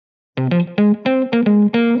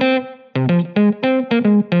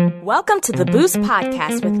Welcome to the Boost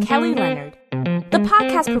Podcast with Kelly Leonard. The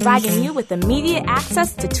podcast providing you with immediate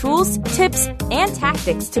access to tools, tips, and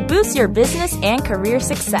tactics to boost your business and career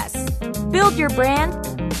success. Build your brand,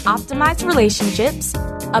 optimize relationships,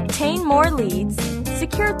 obtain more leads,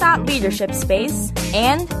 secure thought leadership space,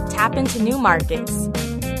 and tap into new markets.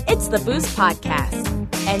 It's the Boost Podcast.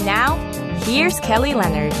 And now, here's Kelly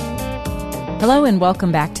Leonard. Hello and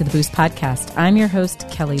welcome back to the Boost Podcast. I'm your host,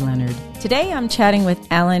 Kelly Leonard. Today I'm chatting with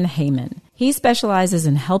Alan Heyman. He specializes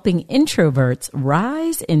in helping introverts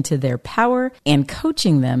rise into their power and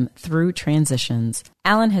coaching them through transitions.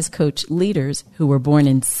 Alan has coached leaders who were born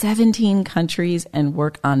in 17 countries and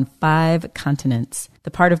work on 5 continents.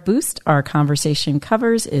 The part of Boost our conversation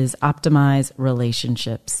covers is optimize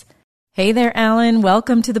relationships. Hey there, Alan.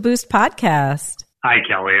 Welcome to the Boost Podcast. Hi,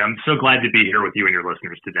 Kelly. I'm so glad to be here with you and your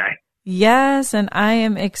listeners today. Yes, and I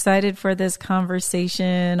am excited for this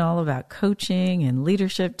conversation all about coaching and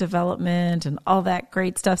leadership development and all that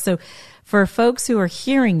great stuff. So for folks who are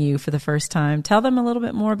hearing you for the first time, tell them a little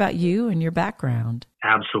bit more about you and your background.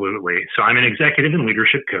 Absolutely. So I'm an executive and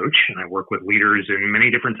leadership coach, and I work with leaders in many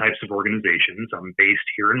different types of organizations. I'm based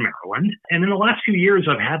here in Maryland. And in the last few years,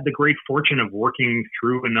 I've had the great fortune of working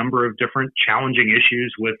through a number of different challenging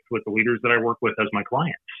issues with the leaders that I work with as my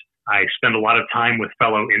clients. I spend a lot of time with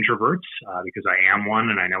fellow introverts because I am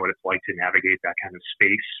one, and I know what it's like to navigate that kind of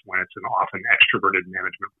space when it's an often extroverted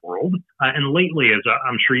management world. And lately, as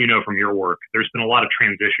I'm sure you know from your work, there's been a lot of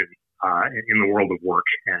transition in the world of work.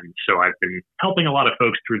 And so I've been helping a lot of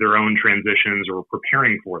folks through their own transitions or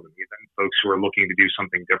preparing for them, even folks who are looking to do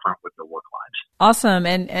something different with their work lives. Awesome.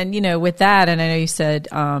 And you know, with that, and I know you said,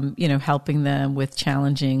 helping them with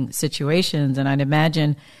challenging situations. And I'd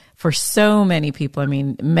imagine for so many people, I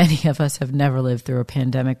mean, many of us have never lived through a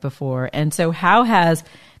pandemic before. And so how has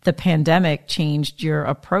the pandemic changed your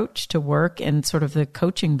approach to work and sort of the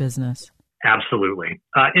coaching business? Absolutely.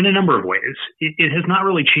 In a number of ways. It has not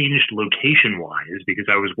really changed location-wise because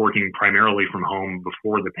I was working primarily from home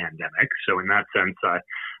before the pandemic. So in that sense,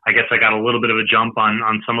 I guess I got a little bit of a jump on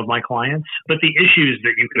some of my clients. But the issues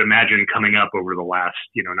that you could imagine coming up over the last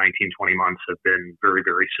 19, 20 months have been very,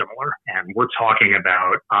 very similar. And we're talking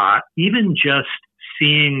about even just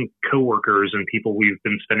seeing coworkers and people we've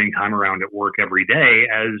been spending time around at work every day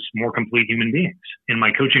as more complete human beings. In my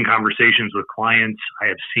coaching conversations with clients, I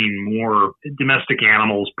have seen more domestic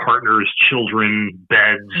animals, partners, children,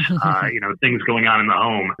 beds, things going on in the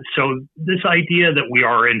home. So this idea that we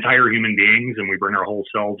are entire human beings and we bring our whole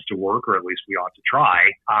selves to work, or at least we ought to try.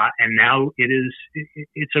 And now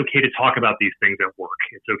it's okay to talk about these things at work.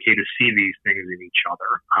 It's okay to see these things in each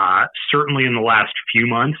other. Certainly in the last few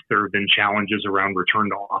months, there have been challenges around return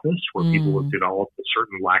to office where people have developed a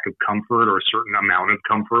certain lack of comfort or a certain amount of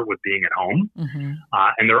comfort with being at home.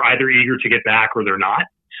 And they're either eager to get back or they're not.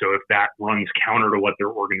 So if that runs counter to what their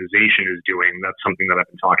organization is doing, that's something that I've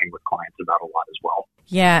been talking with clients about a lot as well.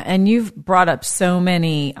 Yeah. And you've brought up so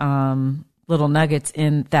many little nuggets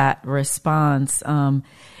in that response. And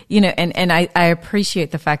I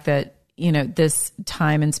appreciate the fact that this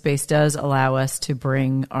time and space does allow us to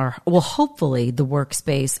bring hopefully the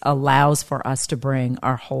workspace allows for us to bring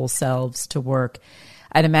our whole selves to work.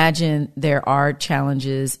 I'd imagine there are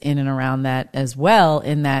challenges in and around that as well,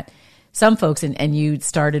 in that some folks, and you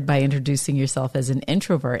started by introducing yourself as an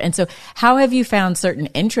introvert. And so how have you found certain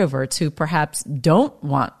introverts who perhaps don't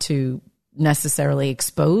want to necessarily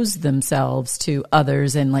expose themselves to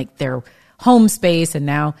others in like their home space, and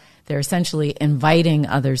now they're essentially inviting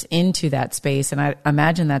others into that space? And I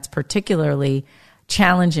imagine that's particularly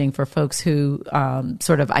challenging for folks who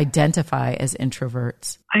sort of identify as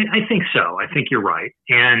introverts. I think so. I think you're right.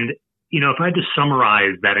 And, if I had to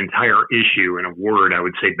summarize that entire issue in a word, I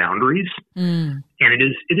would say boundaries. And it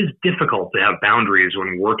is difficult to have boundaries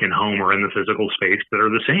when work and home are in the physical space that are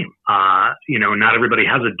the same. Not everybody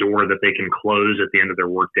has a door that they can close at the end of their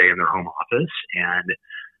workday in their home office. And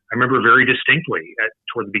I remember very distinctly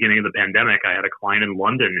toward the beginning of the pandemic, I had a client in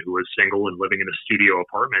London who was single and living in a studio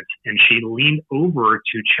apartment, and she leaned over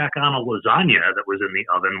to check on a lasagna that was in the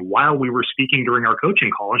oven while we were speaking during our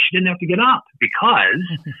coaching call, and she didn't have to get up because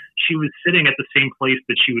she was sitting at the same place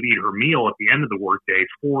that she would eat her meal at the end of the workday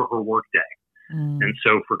for her workday. And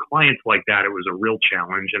so for clients like that, it was a real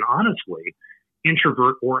challenge. And honestly,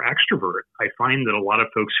 introvert or extrovert, I find that a lot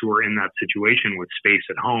of folks who are in that situation with space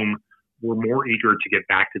at home were more eager to get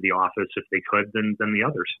back to the office if they could than the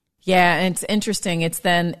others. Yeah, and it's interesting. It's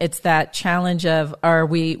that challenge of, are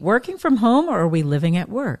we working from home or are we living at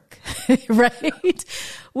work, right?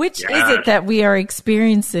 Which is it that we are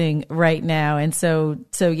experiencing right now? And so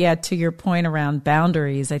yeah, to your point around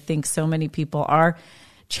boundaries, I think so many people are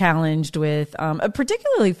challenged with,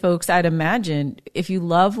 particularly folks, I'd imagine if you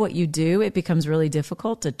love what you do, it becomes really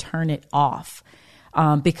difficult to turn it off.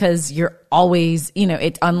 Because you're always,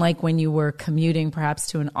 it's unlike when you were commuting perhaps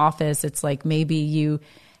to an office. It's like maybe you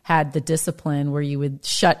had the discipline where you would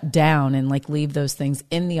shut down and like leave those things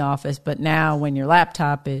in the office. But now when your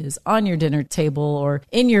laptop is on your dinner table or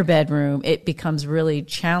in your bedroom, it becomes really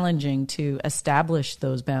challenging to establish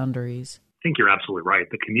those boundaries. I think you're absolutely right.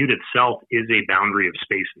 The commute itself is a boundary of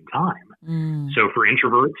space and time. So for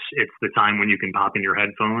introverts, it's the time when you can pop in your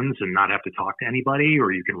headphones and not have to talk to anybody,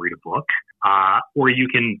 or you can read a book, or you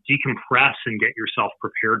can decompress and get yourself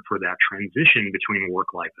prepared for that transition between work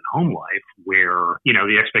life and home life where,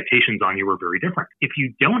 the expectations on you are very different. If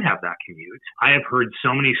you don't have that commute, I have heard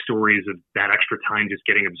so many stories of that extra time just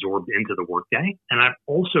getting absorbed into the workday. And I've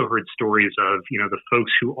also heard stories of, the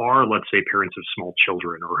folks who are, let's say, parents of small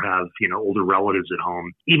children or have, older relatives at home.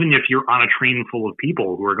 Even if you're on a train full of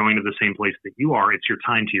people who are going to the same place that you are, it's your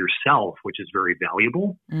time to yourself, which is very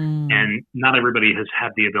valuable. And not everybody has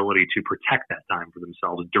had the ability to protect that time for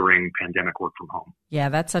themselves during pandemic work from home. Yeah,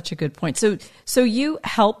 that's such a good point. So you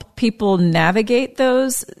help people navigate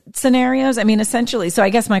those scenarios? I mean, essentially, so I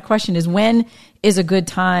guess my question is, when is a good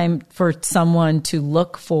time for someone to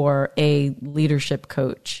look for a leadership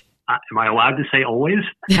coach? Am I allowed to say always?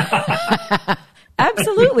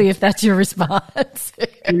 Absolutely, if that's your response.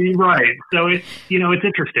 Right. So it's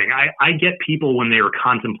interesting. I get people when they are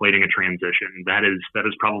contemplating a transition. That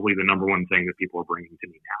is probably the number one thing that people are bringing to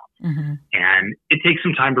me now. And it takes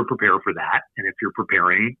some time to prepare for that. And if you're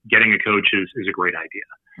preparing, getting a coach is a great idea.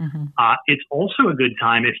 It's also a good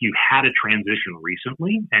time if you had a transition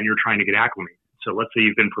recently and you're trying to get acclimated. So let's say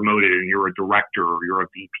you've been promoted and you're a director or you're a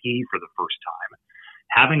VP for the first time.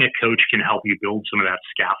 Having a coach can help you build some of that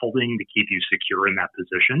scaffolding to keep you secure in that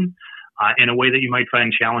position in a way that you might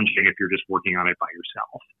find challenging if you're just working on it by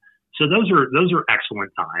yourself. So those are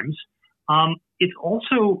excellent times. It's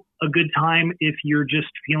also a good time if you're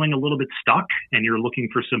just feeling a little bit stuck and you're looking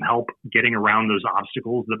for some help getting around those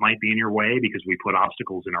obstacles that might be in your way, because we put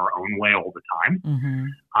obstacles in our own way all the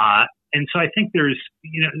time. And so I think there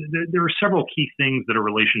are several key things that a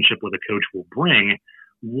relationship with a coach will bring.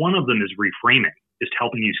 One of them is reframing. Just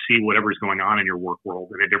helping you see whatever's going on in your work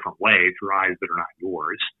world in a different way through eyes that are not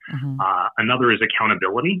yours. Another is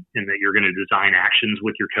accountability, in that you're going to design actions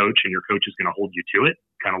with your coach and your coach is going to hold you to it.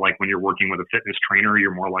 Kind of like when you're working with a fitness trainer,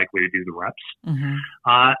 you're more likely to do the reps.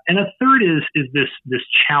 And a third is this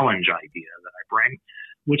challenge idea that I bring,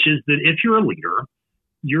 which is that if you're a leader,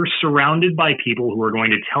 you're surrounded by people who are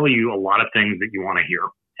going to tell you a lot of things that you want to hear.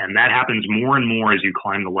 And that happens more and more as you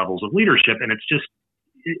climb the levels of leadership. And it's just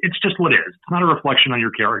what it is. It's not a reflection on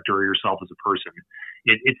your character or yourself as a person.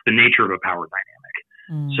 It's the nature of a power dynamic.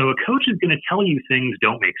 So a coach is going to tell you things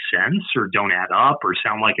don't make sense or don't add up or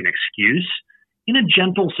sound like an excuse in a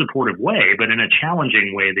gentle, supportive way, but in a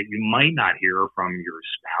challenging way that you might not hear from your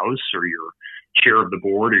spouse or your chair of the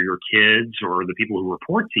board or your kids or the people who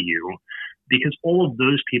report to you, because all of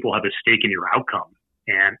those people have a stake in your outcome.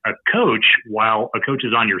 And a coach, while a coach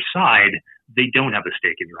is on your side, they don't have a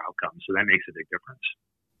stake in your outcome. So that makes a big difference.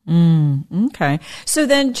 Okay. So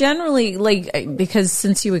then generally, because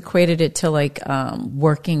since you equated it to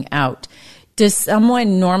working out, does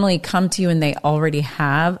someone normally come to you and they already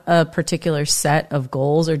have a particular set of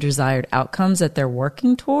goals or desired outcomes that they're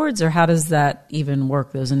working towards? Or how does that even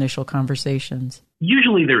work, those initial conversations?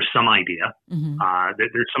 Usually there's some idea that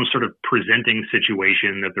there's some sort of presenting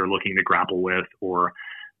situation that they're looking to grapple with, or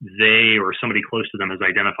they or somebody close to them has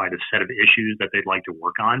identified a set of issues that they'd like to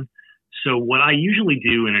work on. So what I usually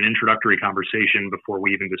do in an introductory conversation before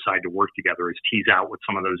we even decide to work together is tease out what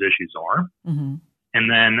some of those issues are. And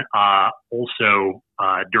then also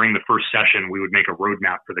during the first session, we would make a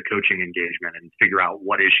roadmap for the coaching engagement and figure out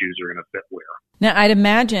what issues are going to fit where. Now, I'd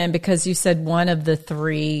imagine, because you said one of the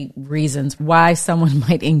 3 reasons why someone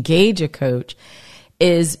might engage a coach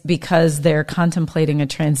is because they're contemplating a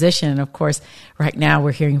transition. Of course, right now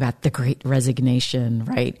we're hearing about the Great Resignation,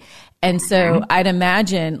 right? And so I'd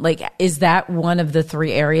imagine, is that one of the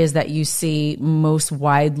 3 areas that you see most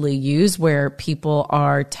widely used, where people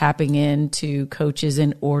are tapping into coaches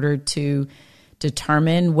in order to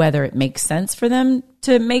determine whether it makes sense for them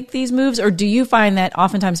to make these moves? Or do you find that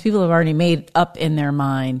oftentimes people have already made up in their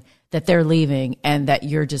mind that they're leaving and that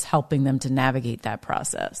you're just helping them to navigate that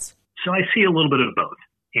process? So I see a little bit of both.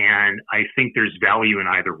 And I think there's value in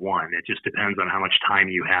either one. It just depends on how much time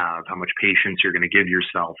you have, how much patience you're going to give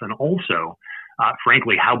yourself, and also,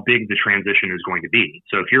 frankly, how big the transition is going to be.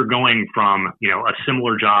 So if you're going from, a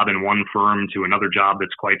similar job in one firm to another job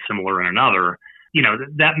that's quite similar in another,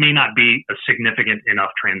 that may not be a significant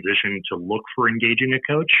enough transition to look for engaging a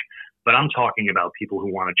coach, but I'm talking about people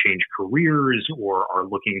who want to change careers or are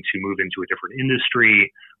looking to move into a different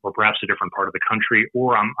industry or perhaps a different part of the country,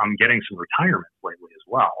 or I'm getting some retirement lately as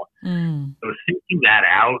well. So thinking that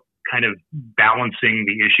out, kind of balancing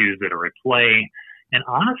the issues that are at play. And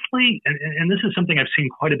honestly, and this is something I've seen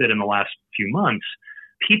quite a bit in the last few months,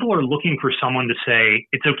 people are looking for someone to say,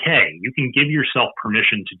 it's okay. You can give yourself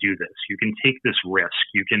permission to do this. You can take this risk.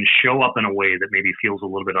 You can show up in a way that maybe feels a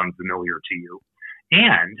little bit unfamiliar to you.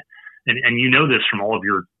 And you know this from all of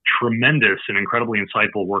your tremendous and incredibly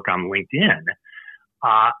insightful work on LinkedIn,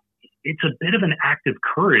 it's a bit of an act of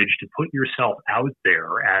courage to put yourself out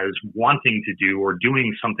there as wanting to do or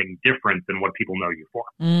doing something different than what people know you for.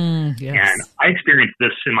 Yes. And I experienced this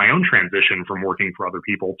in my own transition from working for other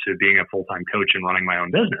people to being a full-time coach and running my own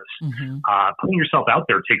business. Putting yourself out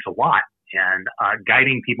there takes a lot, and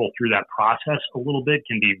guiding people through that process a little bit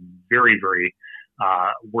can be very, very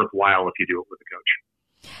worthwhile if you do it with a coach.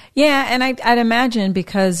 Yeah, and I'd imagine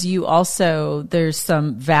because there's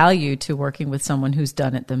some value to working with someone who's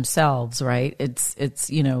done it themselves, right?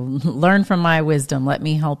 It's learn from my wisdom. Let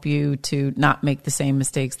me help you to not make the same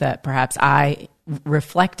mistakes that perhaps I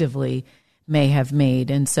reflectively may have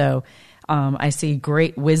made. And so I see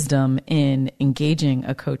great wisdom in engaging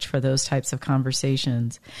a coach for those types of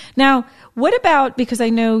conversations. Now, what about, because I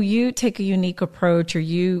know you take a unique approach, or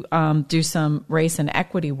you do some race and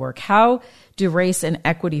equity work. How do race and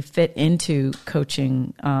equity fit into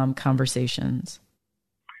coaching conversations?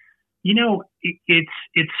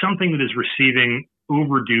 It's something that is receiving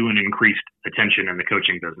overdue and increased attention in the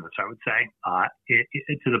coaching business, I would say,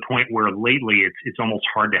 to the point where lately it's almost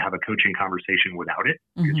hard to have a coaching conversation without it,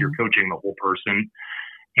 because you're coaching the whole person.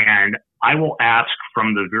 And I will ask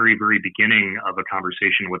from the very, very beginning of a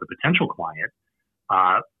conversation with a potential client,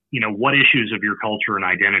 what issues of your culture and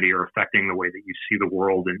identity are affecting the way that you see the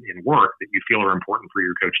world and work that you feel are important for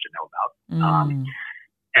your coach to know about.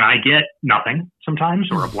 And I get nothing sometimes,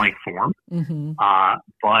 or a blank form.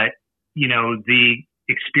 But the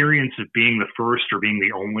experience of being the first or being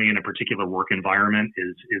the only in a particular work environment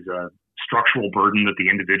is a structural burden that the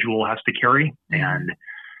individual has to carry. And,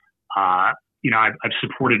 I've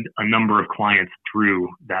supported a number of clients through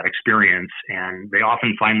that experience, and they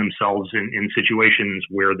often find themselves in situations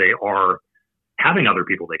where they are having other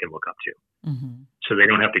people they can look up to. So they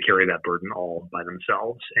don't have to carry that burden all by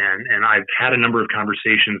themselves. And I've had a number of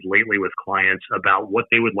conversations lately with clients about what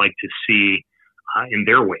they would like to see in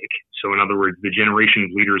their wake. So in other words, the generation of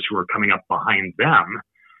leaders who are coming up behind them,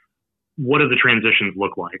 what do the transitions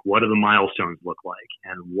look like? What do the milestones look like?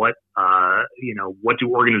 And what do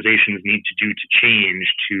organizations need to do to change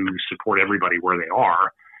to support everybody where they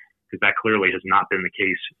are? Because that clearly has not been the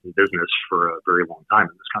case in business for a very long time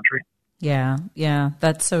in this country. Yeah,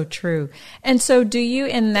 that's so true. And so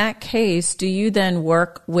in that case, do you then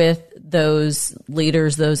work with those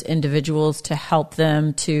leaders, those individuals, to help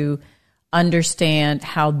them to understand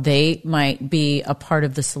how they might be a part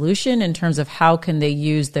of the solution in terms of how can they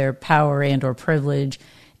use their power and or privilege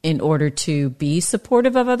in order to be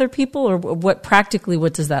supportive of other people? Or what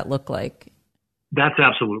does that look like? That's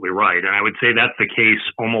absolutely right. And I would say that's the case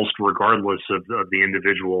almost regardless of the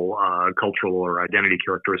individual cultural or identity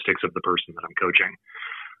characteristics of the person that I'm coaching.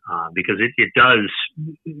 Because it does,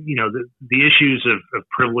 the issues of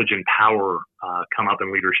privilege and power come up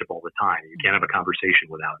in leadership all the time. You can't have a conversation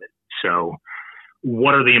without it. So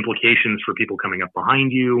what are the implications for people coming up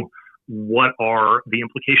behind you? What are the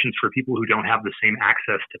implications for people who don't have the same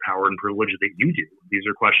access to power and privilege that you do? These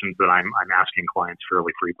are questions that I'm asking clients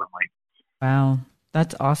fairly frequently. Wow,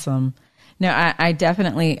 that's awesome. No, I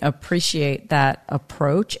definitely appreciate that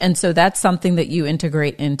approach. And so that's something that you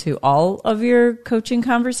integrate into all of your coaching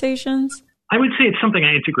conversations? I would say it's something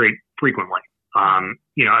I integrate frequently.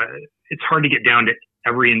 It's hard to get down to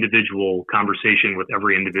every individual conversation with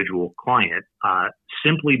every individual client,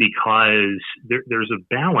 simply because there's a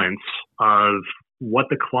balance of what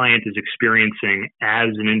the client is experiencing as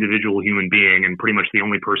an individual human being and pretty much the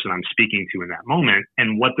only person I'm speaking to in that moment,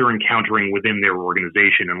 and what they're encountering within their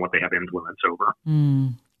organization and what they have influence over.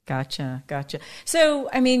 Gotcha. So,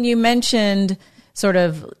 you mentioned sort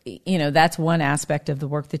of, that's one aspect of the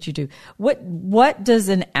work that you do. What does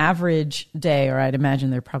an average day, or I'd imagine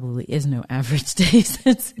there probably is no average day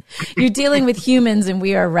since you're dealing with humans and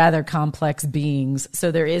we are rather complex beings.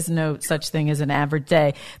 So there is no such thing as an average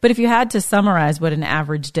day. But if you had to summarize what an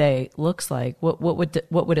average day looks like, what would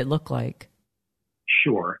it look like?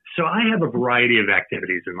 Sure. So I have a variety of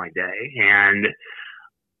activities in my day, and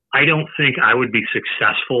I don't think I would be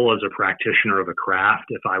successful as a practitioner of a craft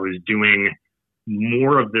if I was doing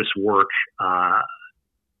more of this work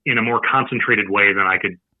in a more concentrated way than I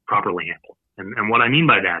could properly handle. And what I mean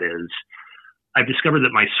by that is I've discovered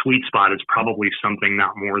that my sweet spot is probably something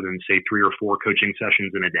not more than, say, 3 or 4 coaching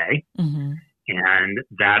sessions in a day. Mm-hmm. And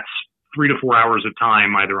that's 3 to 4 hours of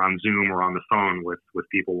time either on Zoom or on the phone with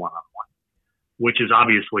people one-on-one, which is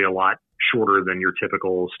obviously a lot shorter than your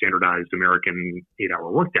typical standardized American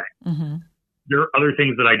 8-hour workday. Mm-hmm. There are other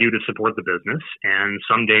things that I do to support the business, and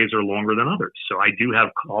some days are longer than others. So I do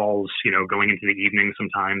have calls, going into the evening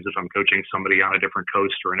sometimes if I'm coaching somebody on a different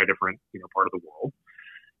coast or in a different, part of the world.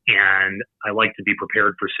 And I like to be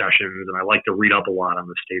prepared for sessions, and I like to read up a lot on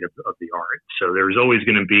the state of the art. So there's always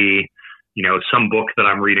going to be, some book that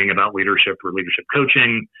I'm reading about leadership or leadership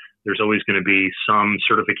coaching. There's always going to be some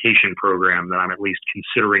certification program that I'm at least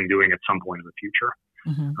considering doing at some point in the future.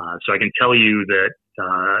 Mm-hmm. So I can tell you that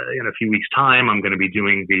in a few weeks' time, I'm going to be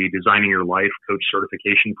doing the Designing Your Life Coach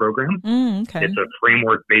Certification Program. Okay. It's a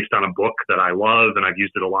framework based on a book that I love, and I've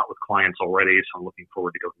used it a lot with clients already, so I'm looking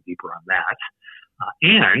forward to going deeper on that.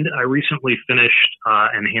 And I recently finished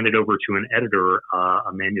and handed over to an editor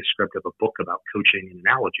a manuscript of a book about coaching and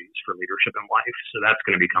analogies for leadership and life. So that's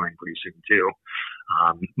going to be coming pretty soon too.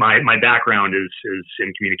 My background is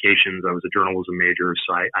in communications. I was a journalism major,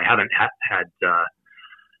 so I haven't had the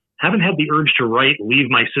urge to leave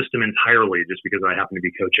my system entirely just because I happen to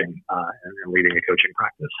be coaching and leading a coaching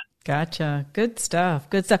practice. Gotcha. Good stuff.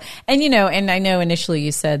 And and I know initially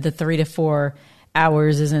you said the 3 to 4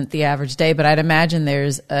 hours isn't the average day, but I'd imagine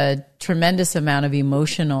there's a tremendous amount of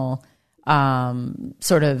emotional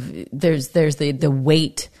there's the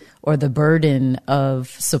weight or the burden of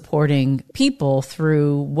supporting people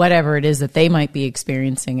through whatever it is that they might be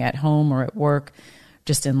experiencing at home or at work,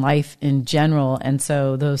 just in life in general. And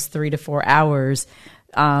so those 3 to 4 hours,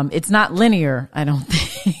 it's not linear, I don't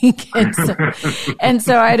think. And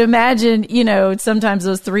so I'd imagine, sometimes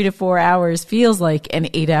those 3 to 4 hours feels like an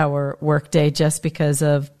 8-hour workday just because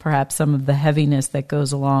of perhaps some of the heaviness that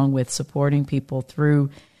goes along with supporting people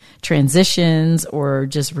through transitions or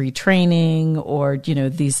just retraining or,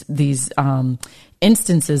 these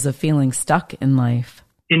instances of feeling stuck in life.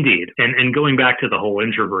 Indeed. And going back to the whole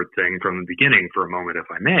introvert thing from the beginning for a moment, if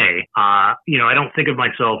I may, I don't think of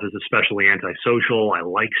myself as especially antisocial. I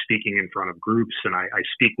like speaking in front of groups, and I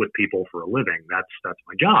speak with people for a living. That's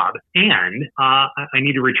my job. And I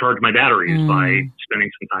need to recharge my batteries by spending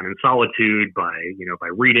some time in solitude, by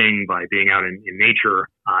reading, by being out in nature.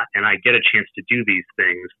 And I get a chance to do these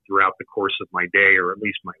things throughout the course of my day or at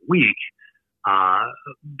least my week.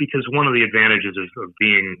 Because one of the advantages of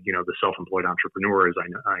being, the self-employed entrepreneur, as I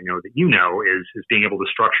know that is being able to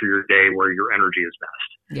structure your day where your energy is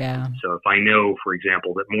best. Yeah. So if I know, for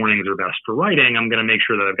example, that mornings are best for writing, I'm going to make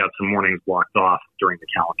sure that I've got some mornings blocked off during the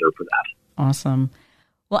calendar for that. Awesome.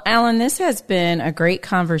 Well, Alan, this has been a great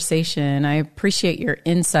conversation. I appreciate your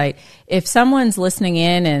insight. If someone's listening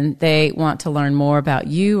in and they want to learn more about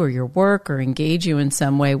you or your work or engage you in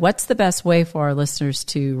some way, what's the best way for our listeners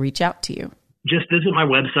to reach out to you? Just visit my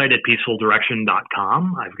website at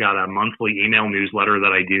peacefuldirection.com. I've got a monthly email newsletter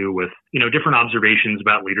that I do with, different observations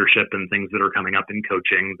about leadership and things that are coming up in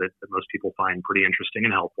coaching that most people find pretty interesting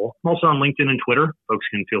and helpful. I'm also on LinkedIn and Twitter. Folks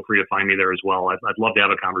can feel free to find me there as well. I'd love to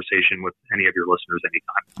have a conversation with any of your listeners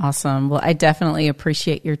anytime. Awesome. Well, I definitely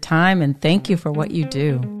appreciate your time and thank you for what you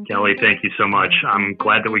do. Kelly, thank you so much. I'm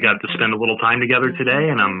glad that we got to spend a little time together today,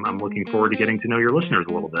 and I'm looking forward to getting to know your listeners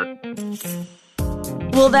a little bit.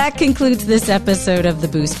 Well, that concludes this episode of the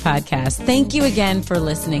Boost Podcast. Thank you again for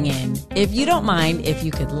listening in. If you don't mind, if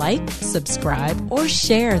you could like, subscribe, or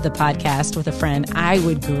share the podcast with a friend, I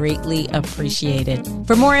would greatly appreciate it.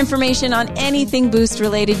 For more information on anything Boost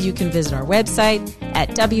related, you can visit our website at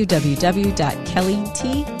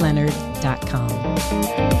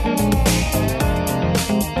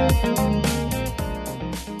www.kellytleonard.com.